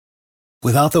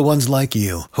Without the ones like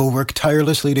you, who work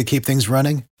tirelessly to keep things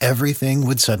running, everything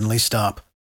would suddenly stop.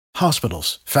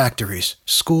 Hospitals, factories,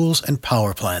 schools, and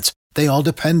power plants, they all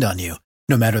depend on you.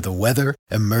 No matter the weather,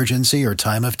 emergency, or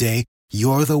time of day,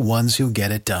 you're the ones who get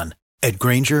it done. At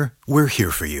Grainger, we're here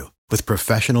for you with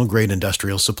professional-grade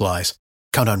industrial supplies.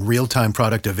 Count on real-time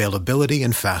product availability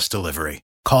and fast delivery.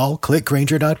 Call, click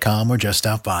Grainger.com, or just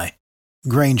stop by.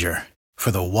 Grainger, for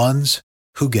the ones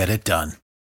who get it done.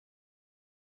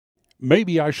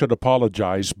 Maybe I should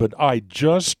apologize, but I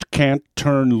just can't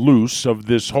turn loose of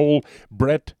this whole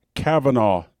Brett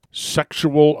Kavanaugh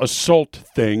sexual assault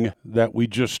thing that we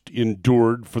just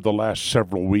endured for the last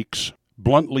several weeks.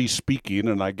 Bluntly speaking,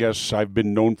 and I guess I've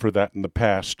been known for that in the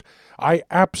past, I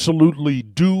absolutely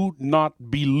do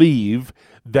not believe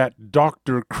that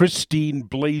Dr. Christine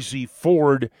Blasey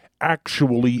Ford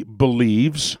actually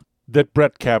believes that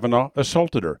Brett Kavanaugh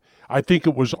assaulted her. I think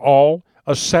it was all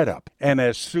a setup. And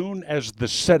as soon as the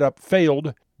setup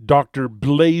failed, Dr.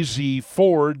 Blasey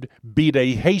Ford beat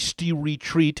a hasty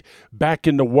retreat back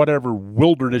into whatever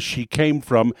wilderness she came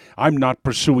from. I'm not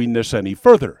pursuing this any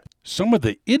further. Some of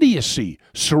the idiocy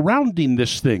surrounding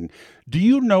this thing. Do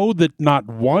you know that not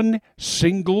one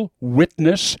single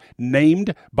witness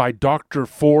named by Dr.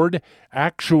 Ford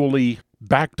actually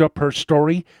backed up her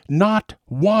story? Not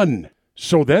one.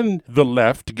 So then the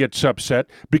left gets upset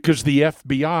because the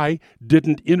FBI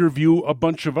didn't interview a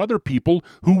bunch of other people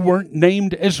who weren't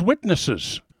named as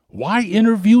witnesses. Why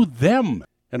interview them?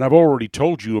 And I've already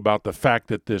told you about the fact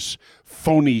that this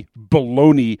phony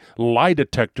baloney lie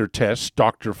detector test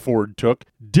Dr. Ford took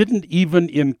didn't even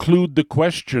include the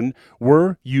question,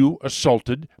 were you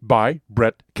assaulted by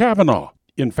Brett Kavanaugh?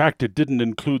 In fact, it didn't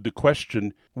include the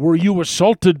question, were you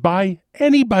assaulted by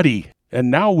anybody? And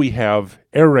now we have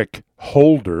Eric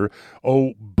Holder,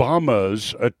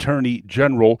 Obama's Attorney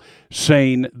General,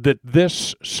 saying that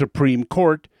this Supreme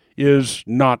Court is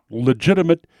not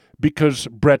legitimate because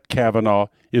Brett Kavanaugh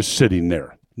is sitting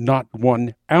there. Not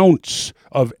 1 ounce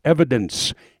of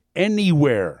evidence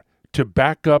anywhere to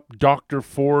back up Dr.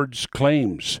 Ford's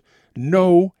claims.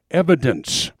 No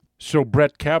evidence. So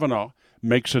Brett Kavanaugh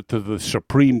makes it to the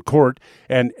Supreme Court,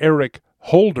 and Eric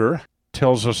Holder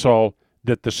tells us all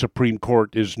that the Supreme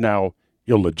Court is now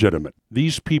illegitimate.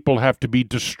 These people have to be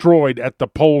destroyed at the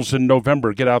polls in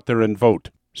November. Get out there and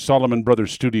vote. Solomon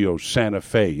Brothers Studios, Santa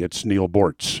Fe. It's Neil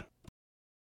Bortz.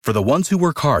 For the ones who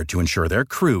work hard to ensure their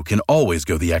crew can always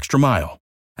go the extra mile,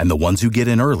 and the ones who get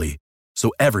in early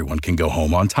so everyone can go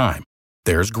home on time,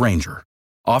 there's Grainger,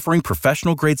 offering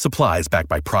professional-grade supplies backed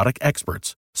by product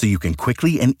experts so you can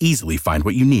quickly and easily find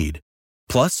what you need.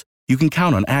 Plus, you can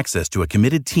count on access to a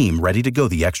committed team ready to go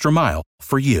the extra mile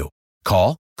for you.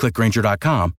 Call, click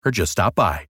Grainger.com, or just stop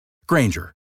by.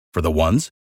 Grainger, for the ones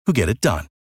who get it done.